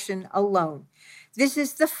abortion alone. This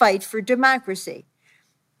is the fight for democracy,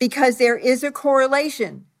 because there is a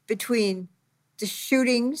correlation between the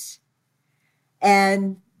shootings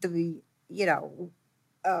and the,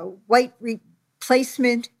 white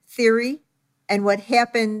replacement theory and what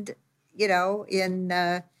happened,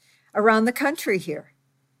 in around the country here.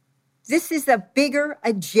 This is a bigger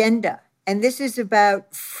agenda. And this is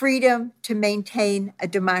about freedom to maintain a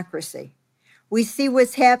democracy. We see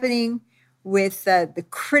what's happening with the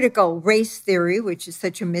critical race theory, which is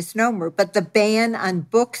such a misnomer, but the ban on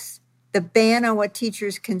books, the ban on what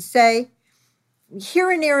teachers can say.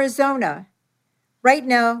 Here in Arizona, right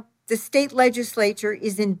now, the state legislature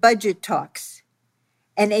is in budget talks,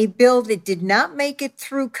 and a bill that did not make it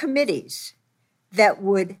through committees that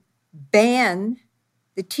would ban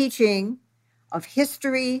the teaching of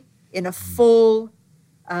history in a full,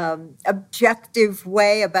 objective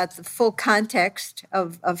way about the full context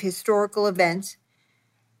of historical events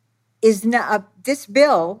is now, this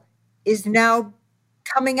bill is now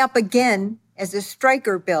coming up again as a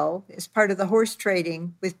striker bill as part of the horse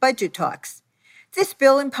trading with budget talks. This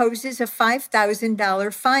bill imposes a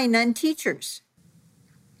 $5,000 fine on teachers.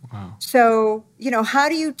 Wow. So, how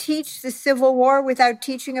do you teach the Civil War without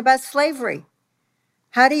teaching about slavery?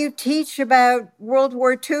 How do you teach about World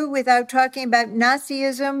War II without talking about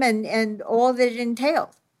Nazism and all that it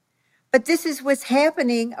entailed? But this is what's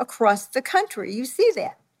happening across the country. You see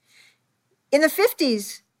that. In the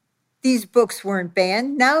 50s, these books weren't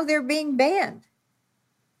banned. Now they're being banned.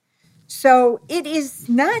 So it is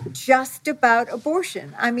not just about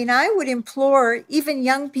abortion. I mean, I would implore even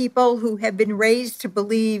young people who have been raised to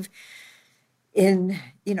believe in,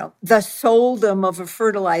 the souldom of a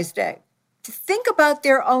fertilized egg, to think about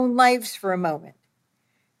their own lives for a moment.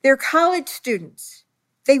 They're college students.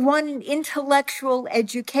 They want an intellectual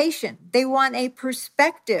education. They want a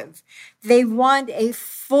perspective. They want a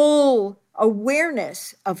full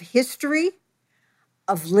awareness of history,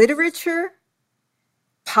 of literature,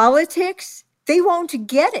 politics. They won't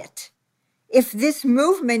get it if this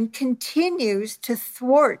movement continues to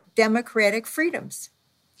thwart democratic freedoms.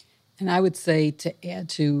 And I would say, to add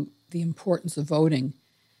to the importance of voting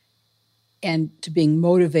and to being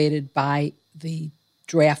motivated by the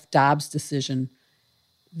draft Dobbs decision,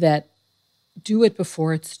 that do it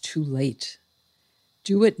before it's too late.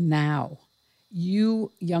 Do it now.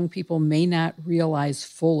 You young people may not realize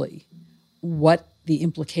fully what the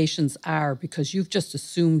implications are because you've just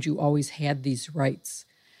assumed you always had these rights.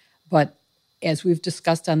 But as we've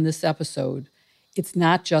discussed on this episode, it's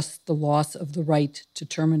not just the loss of the right to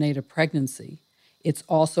terminate a pregnancy. It's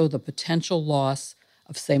also the potential loss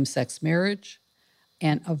of same-sex marriage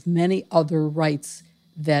and of many other rights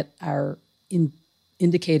that are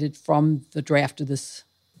indicated from the draft of this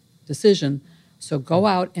decision. So go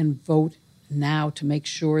out and vote now to make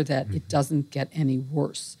sure that it doesn't get any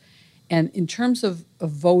worse. And in terms of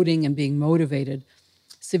voting and being motivated,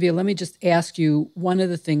 Civia, let me just ask you, one of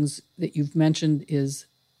the things that you've mentioned is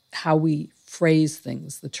how we phrase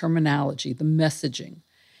things, the terminology, the messaging.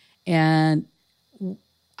 And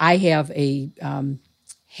I have a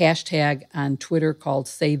hashtag on Twitter called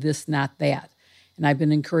Say This, Not That. And I've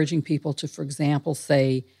been encouraging people to, for example,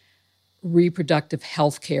 say reproductive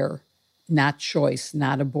health care, not choice,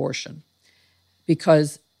 not abortion,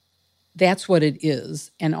 because that's what it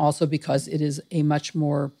is, and also because it is a much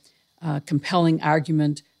more compelling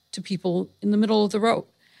argument to people in the middle of the road.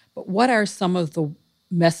 But what are some of the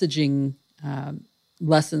messaging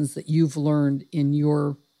lessons that you've learned in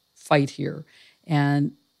your fight here?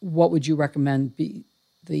 And what would you recommend be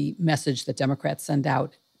the message that Democrats send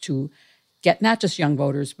out to get not just young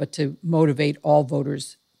voters, but to motivate all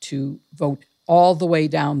voters to vote all the way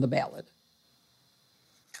down the ballot?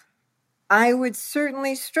 I would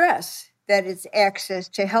certainly stress that it's access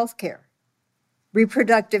to health care,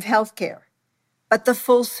 reproductive health care, but the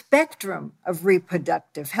full spectrum of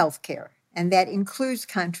reproductive health care, and that includes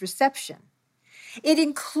contraception. It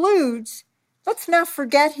includes, let's not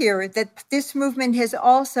forget here, that this movement has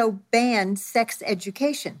also banned sex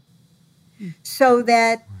education, so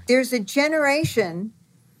that there's a generation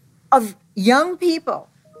of young people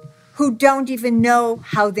who don't even know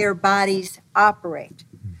how their bodies operate.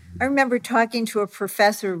 I remember talking to a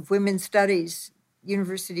professor of women's studies,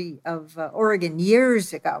 University of Oregon,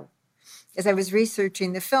 years ago, as I was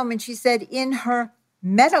researching the film, and she said in her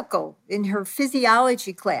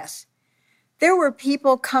physiology class, there were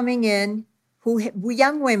people coming in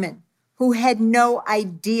young women who had no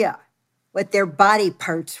idea what their body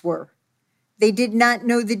parts were. They did not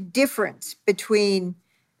know the difference between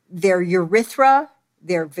their urethra,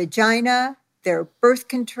 their vagina, their birth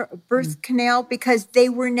canal, because they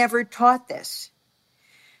were never taught this.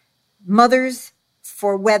 Mothers,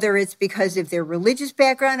 for whether it's because of their religious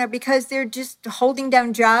background or because they're just holding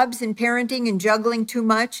down jobs and parenting and juggling too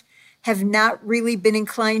much, have not really been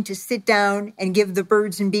inclined to sit down and give the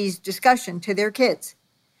birds and bees discussion to their kids.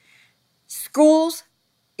 Schools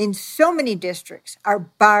in so many districts are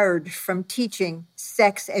barred from teaching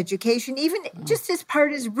sex education, even just as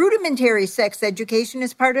part as rudimentary sex education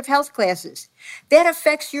as part of health classes. That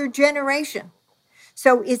affects your generation.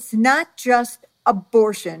 So it's not just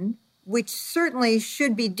abortion, which certainly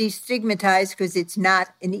should be destigmatized because it's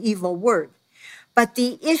not an evil word. But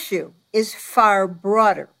the issue is far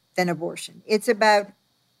broader than abortion. It's about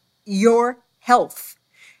your health,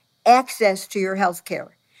 access to your health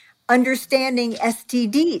care. Understanding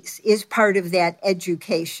STDs is part of that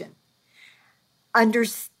education.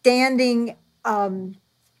 Understanding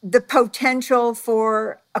the potential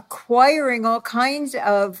for acquiring all kinds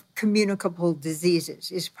of communicable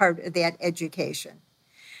diseases is part of that education.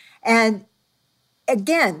 And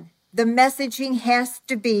again, the messaging has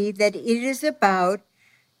to be that it is about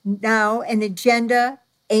now an agenda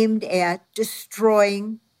aimed at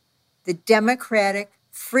destroying the democratic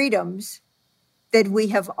freedoms that we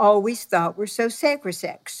have always thought were so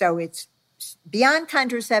sacrosanct. So it's beyond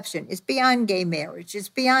contraception, it's beyond gay marriage, it's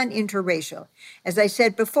beyond interracial. As I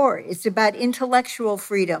said before, it's about intellectual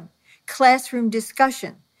freedom, classroom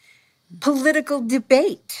discussion, political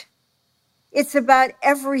debate. It's about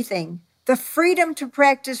everything. The freedom to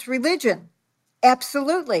practice religion.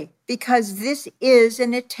 Absolutely, because this is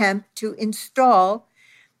an attempt to install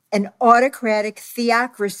an autocratic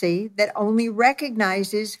theocracy that only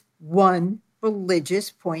recognizes one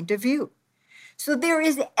religious point of view. So there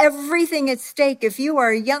is everything at stake. If you are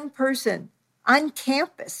a young person on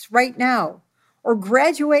campus right now or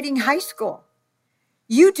graduating high school,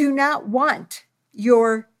 you do not want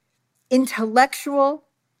your intellectual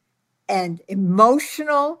and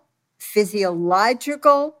emotional,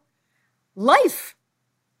 physiological life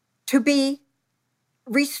to be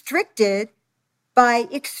restricted by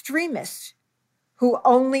extremists who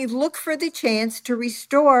only look for the chance to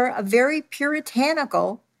restore a very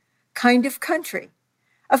puritanical kind of country.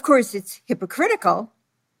 Of course, it's hypocritical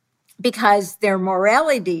because their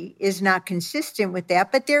morality is not consistent with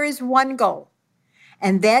that, but there is one goal.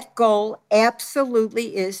 And that goal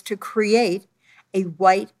absolutely is to create a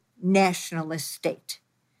white nationalist state.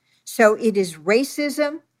 So it is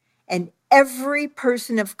racism, and every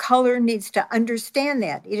person of color needs to understand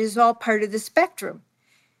that. It is all part of the spectrum.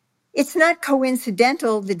 It's not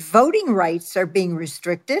coincidental that voting rights are being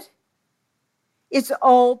restricted. It's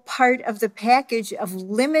all part of the package of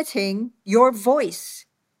limiting your voice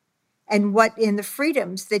and what in the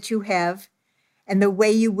freedoms that you have and the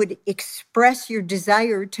way you would express your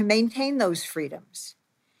desire to maintain those freedoms.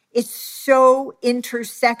 It's so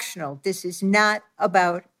intersectional. This is not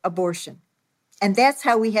about abortion. And that's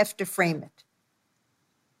how we have to frame it.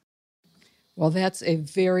 Well, that's a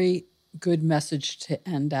very good message to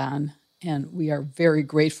end on. And we are very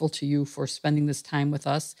grateful to you for spending this time with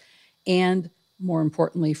us, and more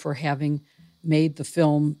importantly, for having made the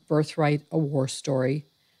film Birthright a War Story,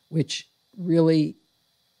 which really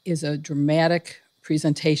is a dramatic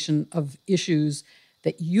presentation of issues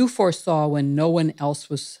that you foresaw when no one else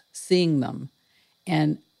was seeing them.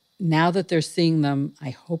 And now that they're seeing them, I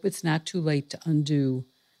hope it's not too late to undo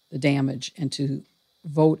the damage and to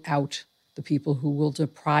vote out the people who will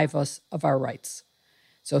deprive us of our rights.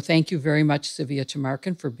 So thank you very much, Civia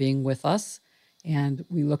Tamarkin, for being with us. And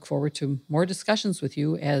we look forward to more discussions with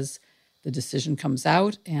you as the decision comes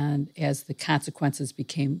out and as the consequences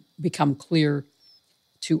become clear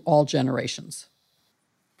to all generations.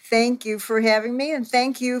 Thank you for having me, and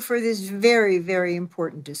thank you for this very, very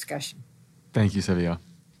important discussion. Thank you, Civia.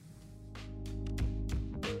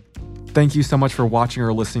 Thank you so much for watching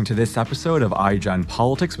or listening to this episode of iGen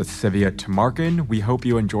Politics with Civia Tamarkin. We hope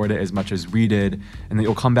you enjoyed it as much as we did, and that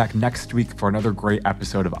you'll come back next week for another great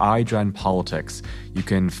episode of iGen Politics. You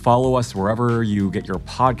can follow us wherever you get your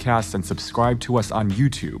podcasts and subscribe to us on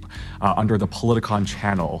YouTube under the Politicon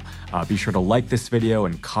channel. Be sure to like this video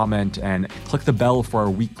and comment and click the bell for our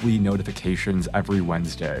weekly notifications every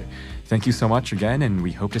Wednesday. Thank you so much again, and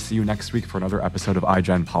we hope to see you next week for another episode of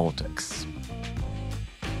iGen Politics.